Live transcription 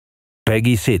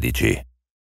Peggy 16.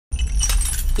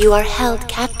 You are held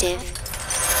captive.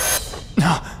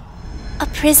 A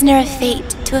prisoner of fate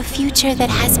to a future that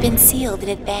has been sealed in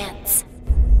advance.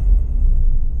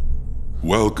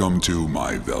 Welcome to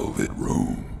my velvet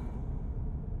room.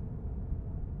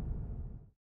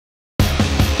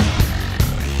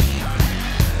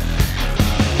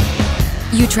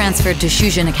 You transferred to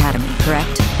Jungian Academy,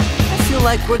 correct? I feel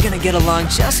like we're gonna get along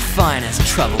just fine as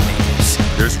troublemakers.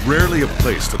 There's rarely a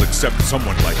place that'll accept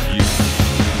someone like you.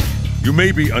 You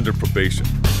may be under probation.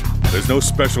 There's no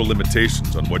special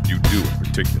limitations on what you do in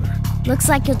particular. Looks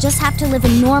like you'll just have to live a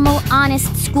normal,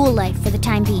 honest school life for the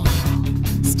time being.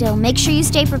 Still, make sure you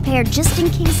stay prepared just in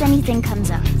case anything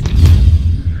comes up.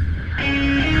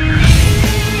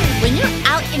 When you're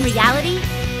out in reality,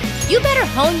 you better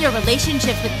hone your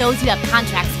relationships with those you have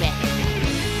contracts with.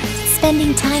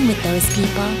 Spending time with those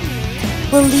people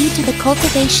will lead to the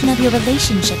cultivation of your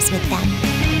relationships with them.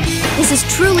 This is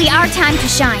truly our time to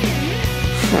shine.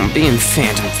 Being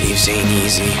Phantom Thieves ain't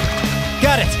easy.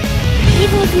 Got it!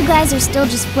 Even if you guys are still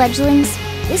just fledglings,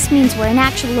 this means we're an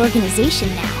actual organization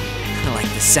now. I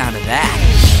like the sound of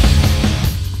that.